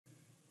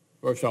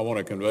First, I want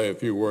to convey a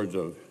few words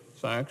of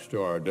thanks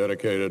to our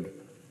dedicated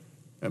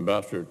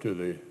ambassador to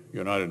the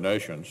United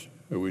Nations,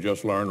 who we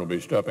just learned will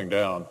be stepping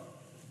down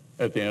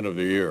at the end of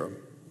the year.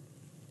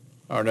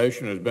 Our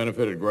nation has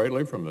benefited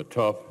greatly from the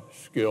tough,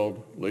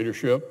 skilled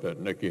leadership that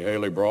Nikki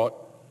Haley brought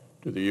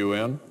to the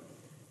UN.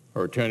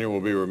 Her tenure will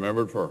be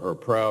remembered for her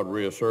proud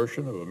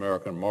reassertion of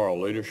American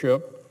moral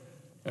leadership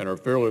and her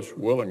fearless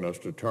willingness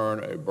to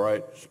turn a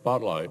bright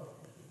spotlight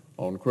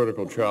on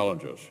critical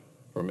challenges,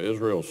 from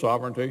Israel's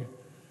sovereignty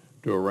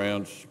to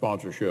Iran's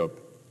sponsorship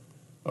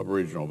of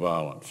regional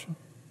violence.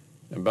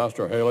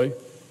 Ambassador Haley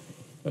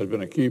has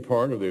been a key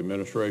part of the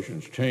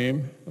administration's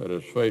team that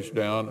has faced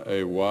down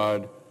a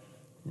wide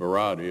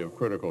variety of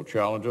critical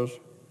challenges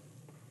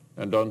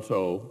and done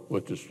so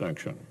with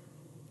distinction.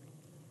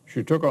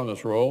 She took on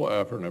this role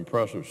after an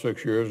impressive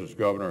 6 years as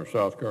governor of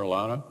South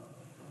Carolina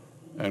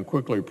and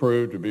quickly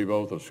proved to be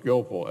both a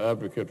skillful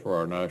advocate for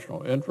our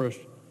national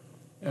interests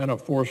and a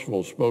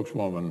forceful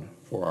spokeswoman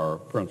for our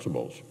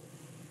principles.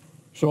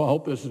 So I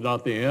hope this is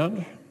not the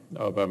end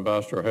of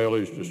Ambassador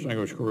Haley's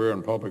distinguished career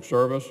in public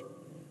service. I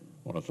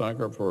want to thank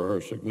her for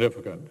her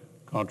significant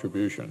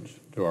contributions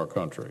to our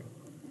country.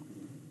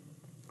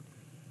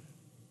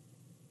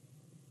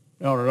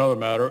 Now, on another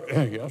matter,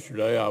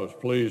 yesterday I was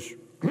pleased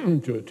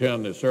to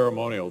attend the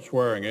ceremonial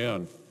swearing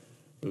in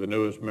for the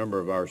newest member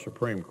of our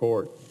Supreme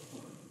Court,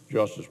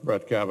 Justice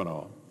Brett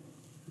Kavanaugh.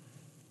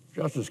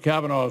 Justice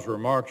Kavanaugh's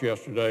remarks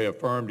yesterday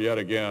affirmed yet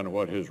again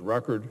what his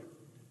record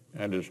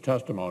and his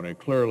testimony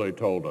clearly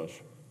told us.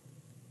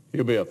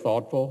 He'll be a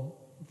thoughtful,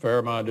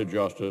 fair-minded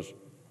justice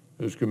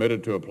who's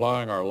committed to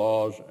applying our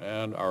laws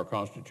and our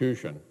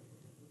Constitution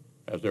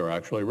as they're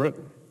actually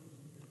written.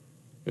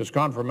 His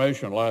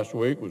confirmation last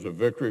week was a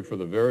victory for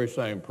the very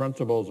same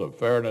principles of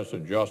fairness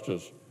and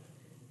justice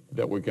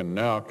that we can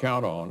now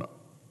count on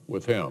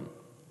with him,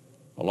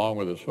 along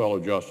with his fellow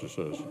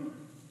justices,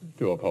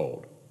 to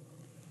uphold.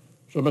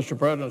 So, Mr.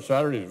 President,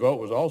 Saturday's vote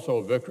was also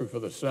a victory for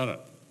the Senate,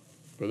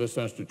 for this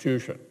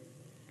institution,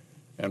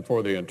 and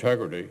for the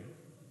integrity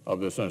of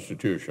this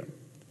institution.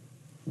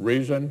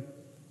 Reason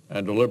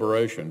and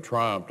deliberation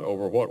triumphed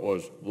over what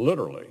was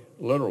literally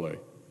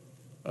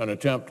an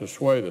attempt to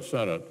sway the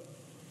Senate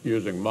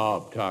using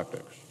mob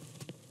tactics.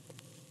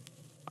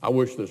 I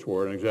wish this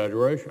were an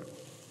exaggeration,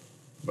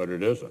 but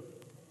it isn't.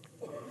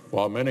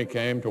 While many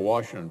came to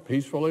Washington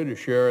peacefully to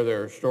share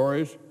their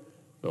stories,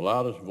 the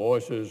loudest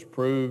voices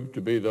proved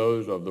to be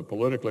those of the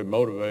politically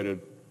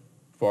motivated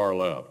far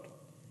left.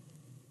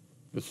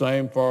 The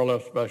same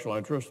far-left special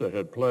interests that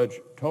had pledged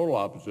total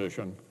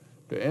opposition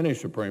to any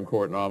Supreme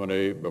Court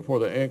nominee before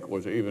the ink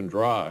was even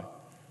dry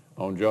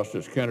on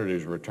Justice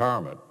Kennedy's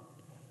retirement,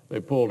 they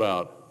pulled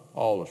out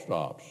all the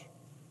stops.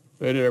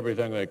 They did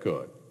everything they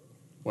could.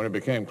 When it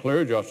became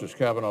clear Justice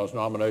Kavanaugh's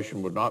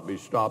nomination would not be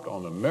stopped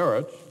on the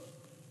merits,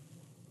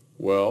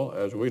 well,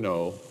 as we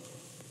know,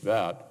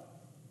 that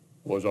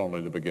was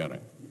only the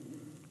beginning.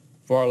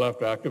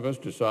 Far-left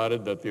activists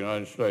decided that the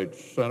United States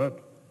Senate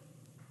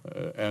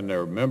and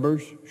their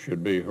members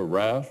should be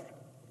harassed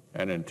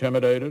and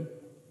intimidated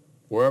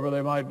wherever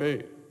they might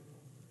be,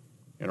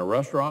 in a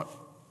restaurant,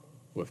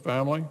 with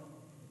family,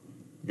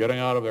 getting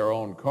out of their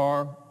own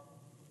car,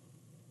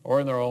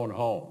 or in their own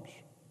homes.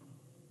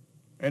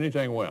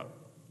 Anything went.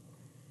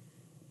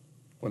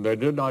 When they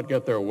did not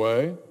get their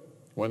way,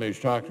 when these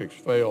tactics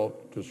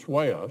failed to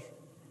sway us,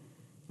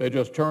 they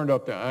just turned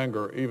up the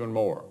anger even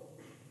more.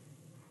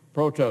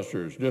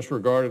 Protesters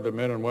disregarded the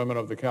men and women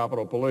of the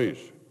Capitol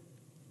Police,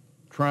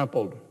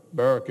 trampled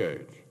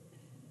barricades,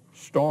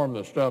 stormed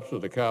the steps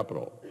of the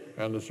Capitol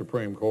and the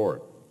Supreme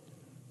Court,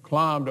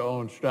 climbed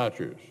on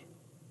statues,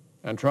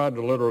 and tried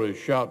to literally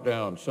shout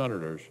down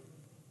senators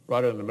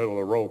right in the middle of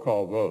a roll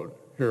call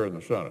vote here in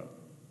the Senate.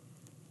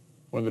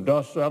 When the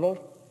dust settled,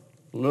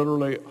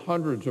 literally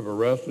hundreds of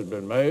arrests had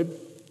been made.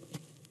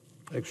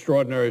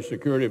 Extraordinary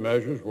security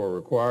measures were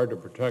required to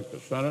protect the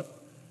Senate,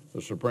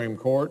 the Supreme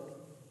Court,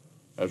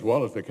 as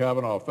well as the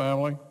Kavanaugh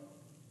family,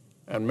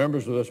 and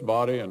members of this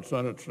body and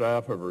Senate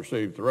staff have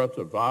received threats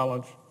of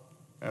violence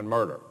and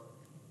murder.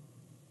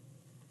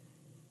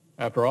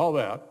 After all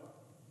that,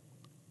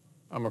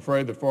 I'm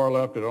afraid the far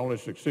left had only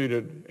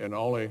succeeded in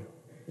only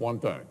one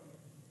thing.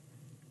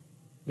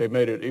 They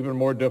made it even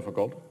more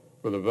difficult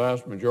for the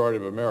vast majority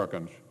of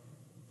Americans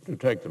to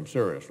take them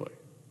seriously.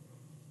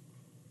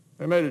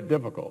 They made it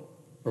difficult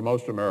for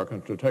most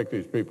Americans to take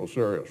these people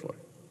seriously.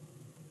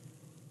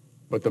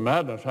 But the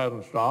madness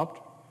hasn't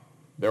stopped.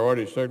 They're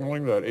already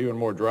signaling that even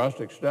more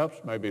drastic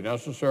steps may be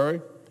necessary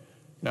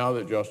now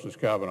that Justice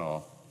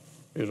Kavanaugh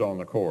is on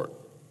the court.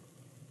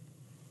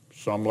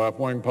 Some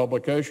left-wing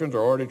publications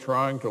are already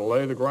trying to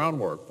lay the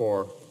groundwork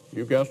for,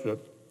 you guessed it,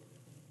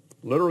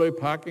 literally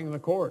packing the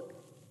court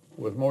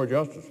with more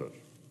justices.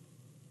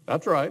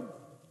 That's right.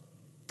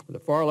 The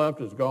far left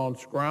has gone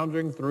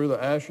scrounging through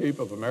the ash heap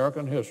of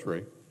American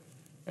history,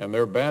 and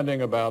they're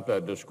bandying about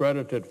that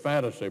discredited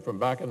fantasy from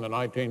back in the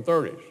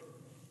 1930s.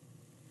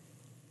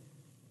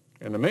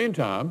 In the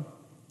meantime,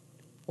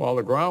 while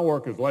the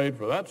groundwork is laid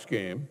for that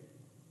scheme,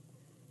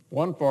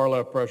 One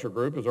far-left pressure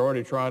group is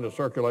already trying to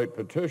circulate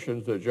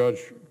petitions that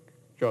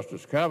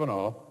Justice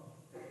Kavanaugh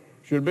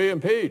should be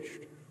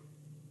impeached.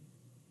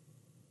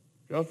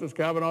 Justice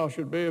Kavanaugh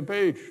should be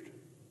impeached.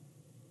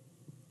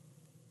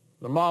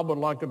 The mob would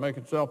like to make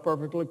itself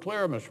perfectly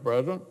clear, Mr.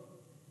 President.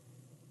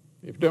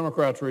 If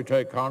Democrats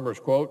retake Congress,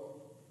 quote,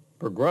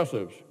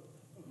 progressives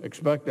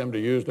expect them to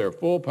use their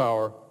full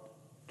power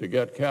to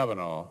get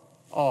Kavanaugh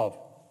off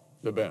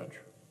the bench.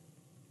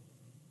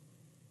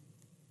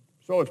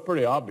 So it's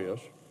pretty obvious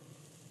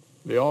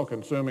the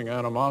all-consuming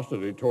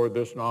animosity toward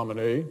this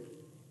nominee,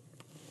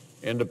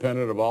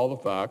 independent of all the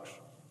facts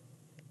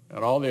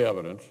and all the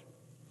evidence,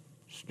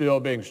 still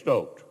being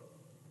stoked.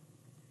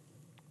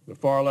 The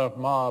far-left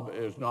mob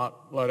is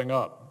not letting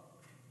up.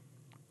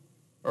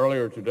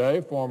 Earlier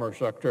today, former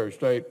Secretary of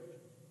State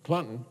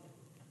Clinton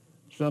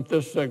sent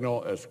this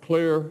signal as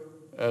clear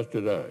as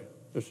today.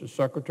 This is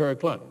Secretary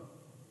Clinton.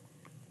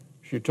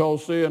 She told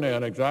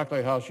CNN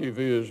exactly how she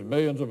views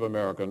millions of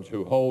Americans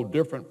who hold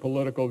different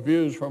political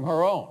views from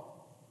her own.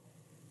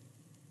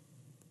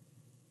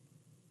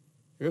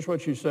 Here's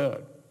what she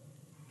said.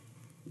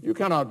 You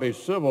cannot be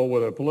civil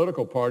with a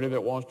political party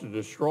that wants to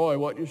destroy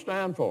what you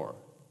stand for.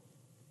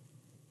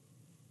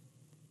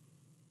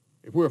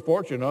 If we're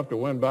fortunate enough to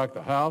win back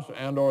the House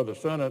and or the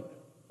Senate,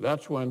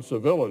 that's when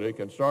civility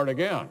can start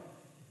again.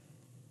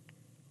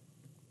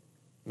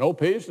 No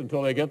peace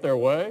until they get their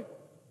way.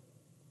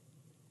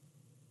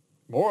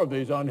 More of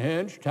these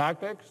unhinged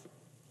tactics.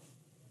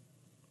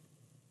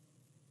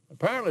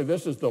 Apparently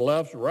this is the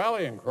left's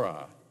rallying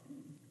cry.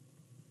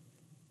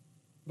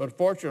 But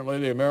fortunately,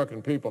 the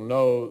American people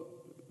know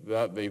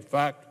that the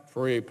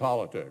fact-free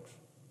politics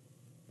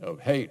of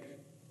hate,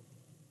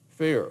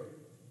 fear,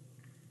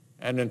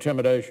 and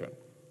intimidation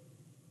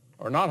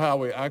are not how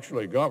we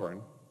actually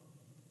govern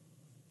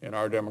in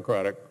our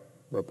democratic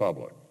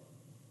republic.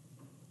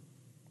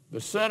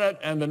 The Senate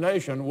and the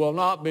nation will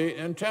not be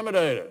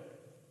intimidated.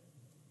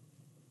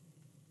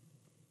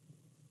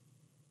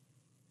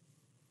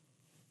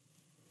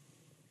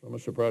 So,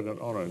 Mr.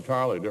 President, on an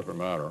entirely different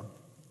matter,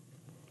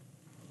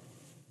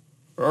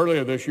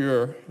 earlier this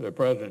year, the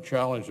President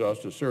challenged us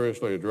to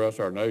seriously address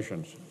our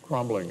nation's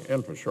crumbling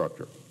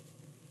infrastructure.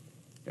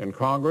 In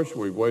Congress,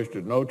 we've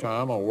wasted no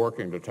time on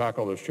working to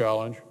tackle this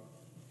challenge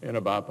in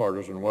a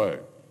bipartisan way.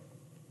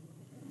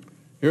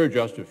 Here are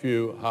just a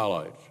few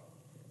highlights.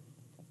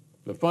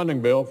 The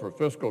funding bill for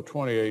fiscal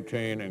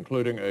 2018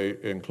 included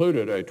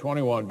a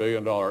 $21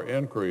 billion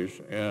increase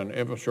in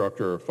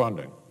infrastructure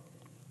funding.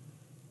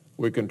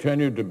 We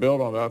continued to build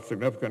on that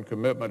significant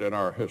commitment in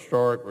our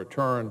historic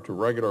return to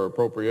regular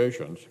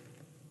appropriations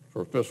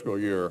for fiscal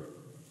year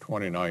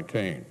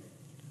 2019.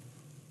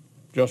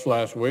 Just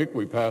last week,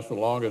 we passed the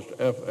longest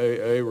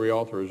FAA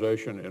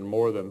reauthorization in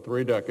more than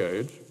 3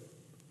 decades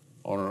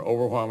on an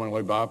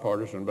overwhelmingly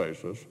bipartisan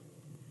basis.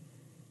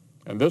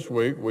 And this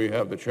week, we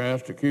have the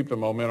chance to keep the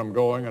momentum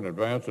going and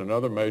advance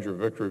another major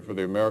victory for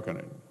the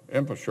American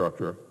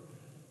infrastructure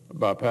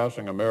by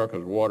passing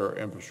America's Water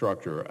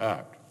Infrastructure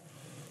Act.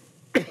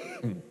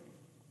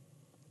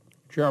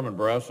 Chairman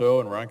Brasso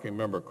and Ranking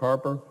Member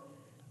Carper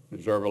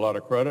deserve a lot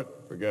of credit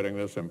for getting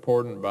this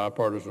important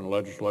bipartisan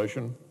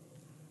legislation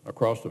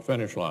across the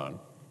finish line.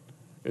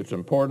 Its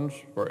importance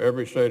for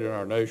every state in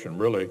our nation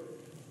really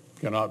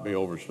cannot be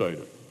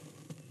overstated.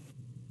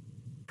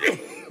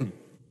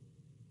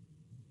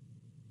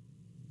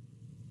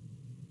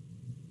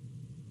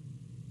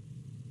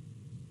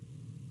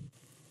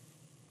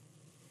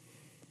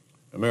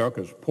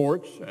 America's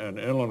ports and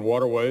inland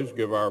waterways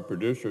give our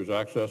producers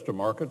access to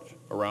markets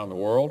around the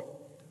world.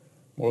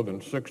 More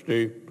than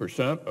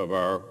 60% of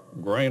our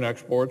grain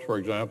exports, for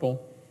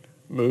example,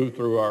 move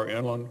through our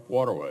inland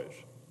waterways.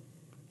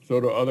 So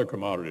do other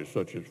commodities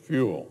such as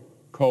fuel,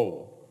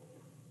 coal,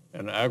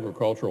 and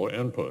agricultural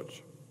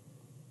inputs.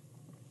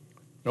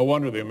 No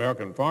wonder the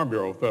American Farm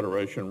Bureau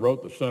Federation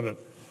wrote the Senate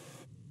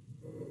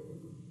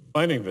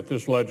claiming that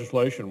this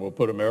legislation will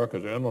put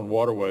America's inland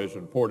waterways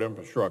and port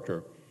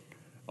infrastructure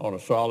on a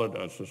solid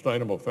and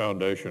sustainable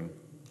foundation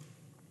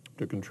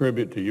to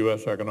contribute to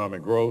U.S.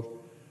 economic growth,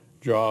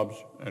 jobs,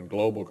 and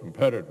global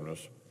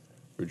competitiveness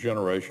for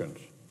generations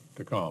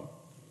to come.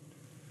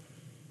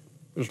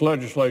 This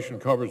legislation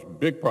covers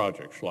big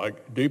projects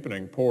like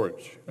deepening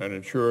ports and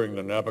ensuring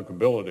the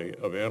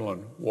navigability of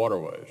inland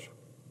waterways.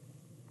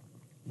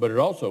 But it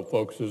also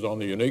focuses on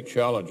the unique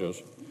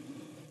challenges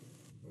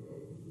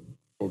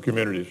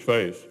communities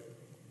face.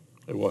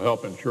 It will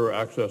help ensure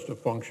access to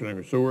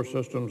functioning sewer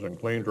systems and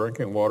clean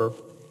drinking water.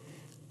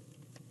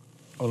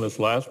 On this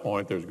last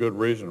point, there's good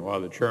reason why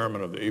the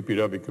chairman of the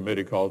EPW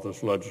committee calls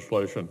this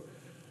legislation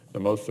the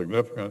most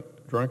significant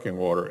drinking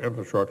water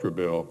infrastructure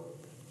bill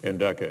in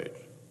decades.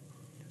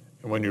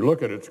 And when you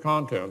look at its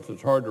contents,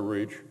 it's hard to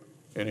reach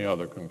any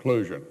other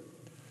conclusion.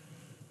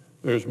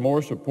 There's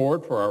more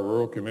support for our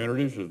rural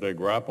communities as they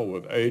grapple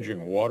with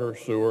aging water,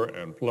 sewer,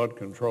 and flood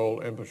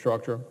control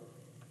infrastructure.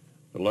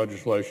 The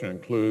legislation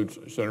includes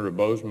Senator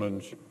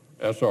Bozeman's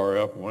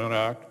SRF Win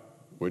Act,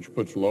 which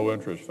puts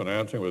low-interest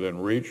financing within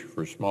reach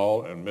for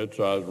small and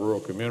mid-sized rural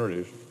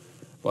communities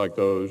like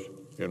those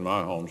in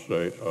my home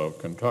state of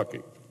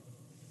Kentucky.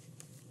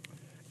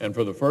 And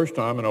for the first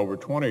time in over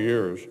 20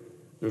 years,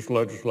 this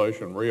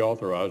legislation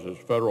reauthorizes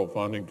federal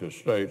funding to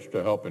states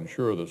to help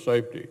ensure the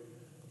safety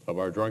of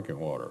our drinking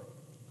water.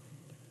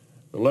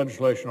 The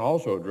legislation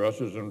also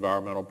addresses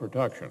environmental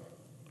protection.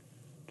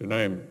 To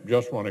name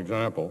just one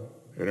example,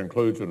 it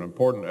includes an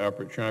important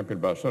effort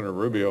championed by Senator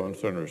Rubio and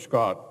Senator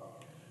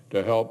Scott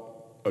to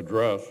help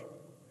address,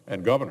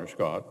 and Governor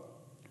Scott,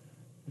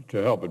 to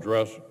help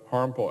address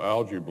harmful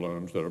algae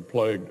blooms that have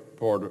plagued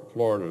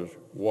Florida's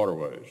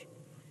waterways.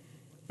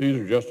 These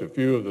are just a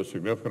few of the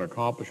significant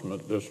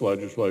accomplishments this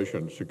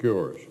legislation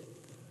secures: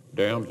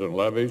 dams and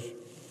levees,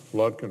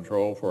 flood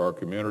control for our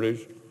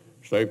communities,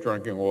 safe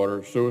drinking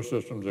water, sewer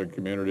systems in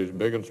communities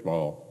big and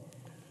small.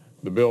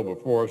 The bill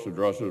before us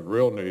addresses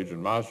real needs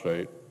in my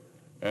state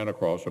and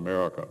across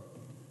America.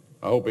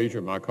 I hope each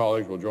of my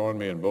colleagues will join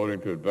me in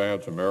voting to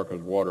advance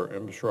America's Water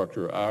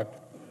Infrastructure Act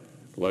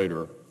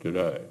later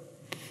today.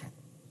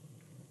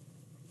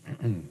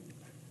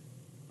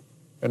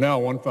 And now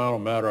one final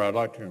matter. I'd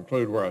like to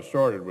conclude where I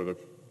started with a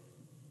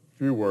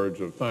few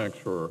words of thanks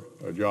for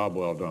a job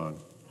well done.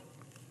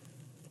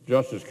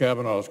 Justice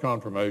Kavanaugh's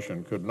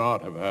confirmation could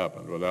not have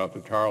happened without the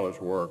tireless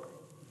work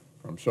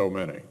from so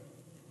many.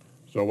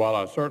 So while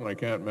I certainly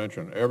can't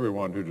mention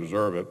everyone who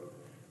deserve it,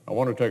 I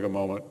want to take a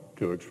moment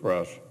to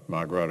express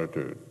my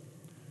gratitude.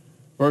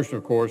 First,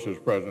 of course, is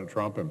President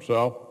Trump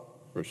himself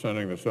for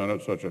sending the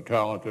Senate such a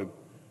talented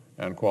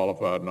and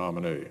qualified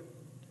nominee.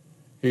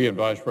 He and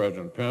Vice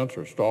President Pence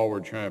are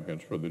stalwart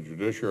champions for the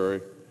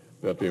judiciary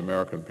that the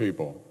American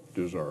people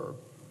deserve.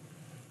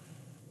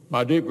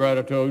 My deep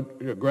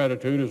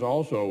gratitude is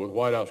also with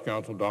White House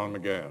counsel Don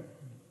McGahn.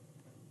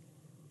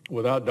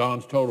 Without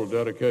Don's total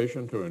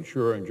dedication to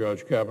ensuring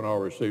Judge Kavanaugh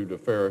received a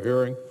fair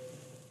hearing,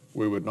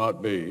 we would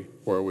not be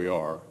where we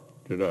are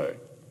today.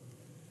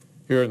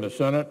 Here in the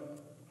Senate,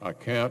 I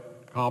can't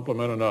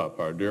compliment enough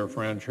our dear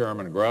friend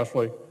Chairman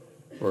Grassley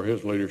for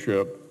his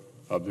leadership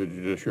of the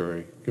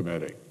Judiciary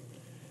Committee.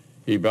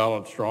 He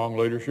balanced strong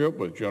leadership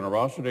with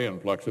generosity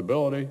and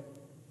flexibility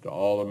to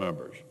all the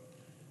members.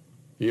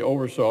 He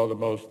oversaw the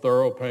most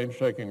thorough,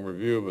 painstaking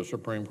review of a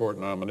Supreme Court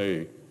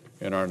nominee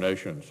in our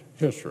nation's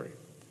history.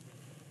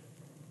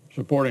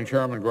 Supporting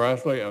Chairman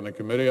Grassley and the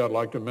committee, I'd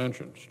like to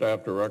mention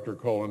Staff Director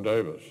Colin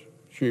Davis,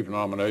 Chief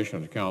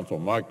Nominations Counsel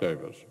Mike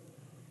Davis,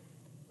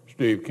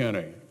 Steve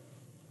Kinney,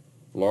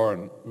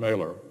 Lauren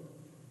Mailer,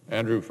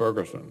 Andrew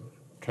Ferguson,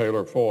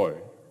 Taylor Foy,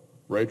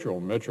 Rachel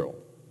Mitchell,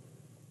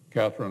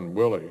 Catherine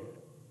Willey,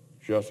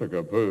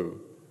 Jessica Boo,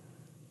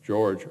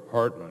 George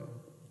Hartman,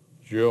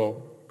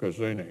 Jill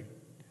Cassini,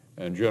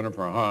 and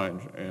Jennifer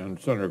Hines in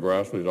Senator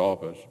Grassley's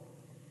office,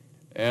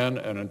 and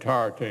an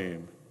entire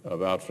team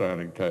of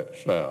outstanding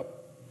staff.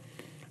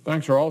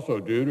 Thanks are also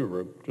due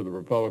to the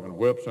Republican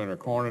whip, Senator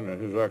Cornyn,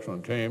 and his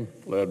excellent team,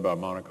 led by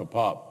Monica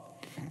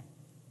Popp,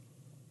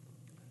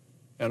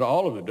 and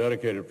all of the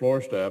dedicated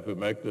floor staff who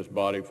make this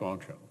body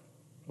function: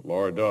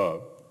 Laura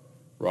Dove,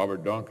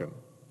 Robert Duncan,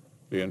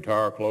 the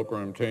entire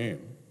cloakroom team,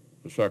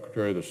 the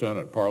Secretary of the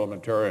Senate,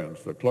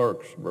 parliamentarians, the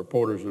clerks,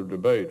 reporters of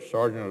debate,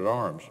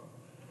 sergeant-at-arms,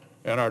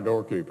 and our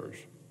doorkeepers.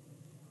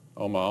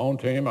 On my own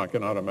team, I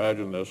cannot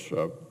imagine this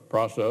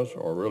process,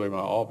 or really my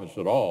office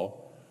at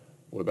all,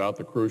 without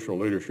the crucial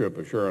leadership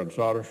of Sharon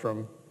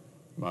Soderstrom,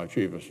 my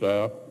Chief of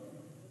Staff.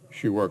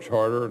 She works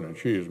harder and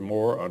she is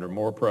under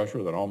more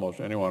pressure than almost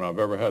anyone I've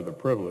ever had the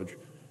privilege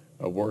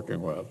of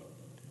working with.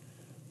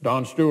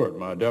 Don Stewart,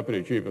 my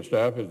Deputy Chief of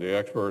Staff, is the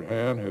expert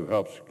hand who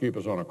helps keep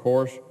us on a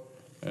course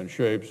and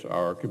shapes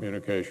our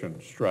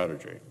communication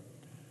strategy.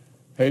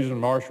 Hazen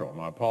Marshall,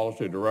 my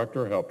Policy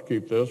Director, helped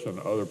keep this and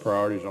other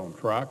priorities on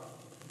track,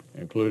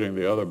 including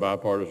the other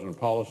bipartisan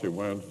policy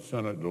wins the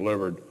Senate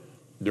delivered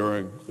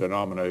during the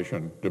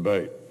nomination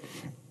debate.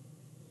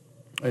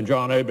 And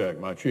John Abegg,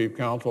 my Chief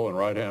Counsel and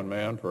right-hand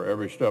man for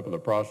every step of the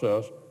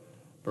process.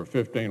 For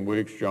 15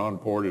 weeks, John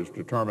poured his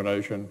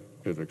determination,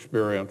 his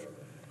experience,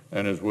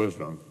 and his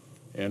wisdom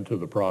into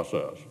the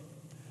process.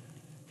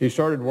 He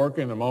started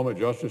working the moment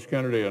Justice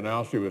Kennedy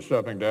announced he was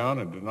stepping down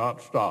and did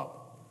not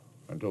stop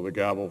until the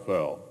gavel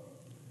fell.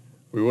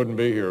 We wouldn't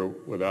be here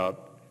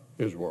without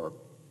his work.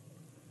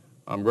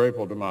 I'm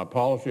grateful to my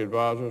policy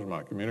advisors,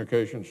 my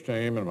communications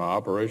team, and my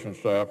operations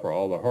staff for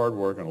all the hard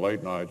work and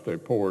late nights they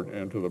poured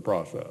into the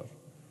process.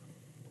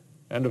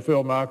 And to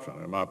Phil Maxson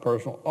and my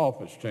personal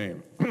office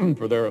team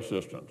for their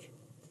assistance.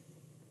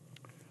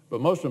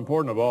 But most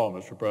important of all,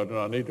 Mr. President,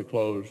 I need to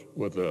close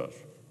with this.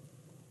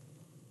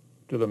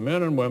 To the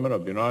men and women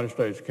of the United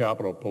States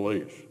Capitol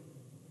Police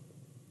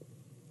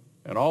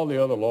and all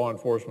the other law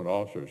enforcement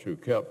officers who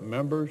kept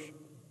members,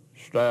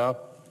 staff,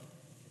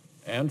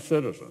 and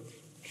citizens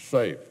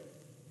safe,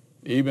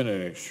 even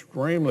in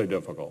extremely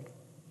difficult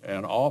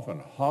and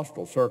often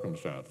hostile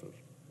circumstances,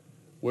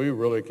 we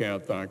really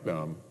can't thank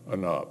them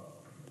enough.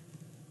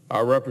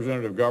 Our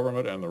representative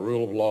government and the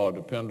rule of law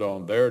depend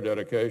on their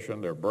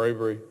dedication, their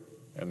bravery,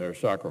 and their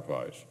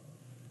sacrifice.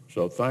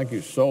 So thank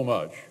you so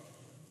much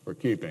for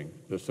keeping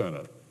the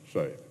Senate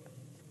safe.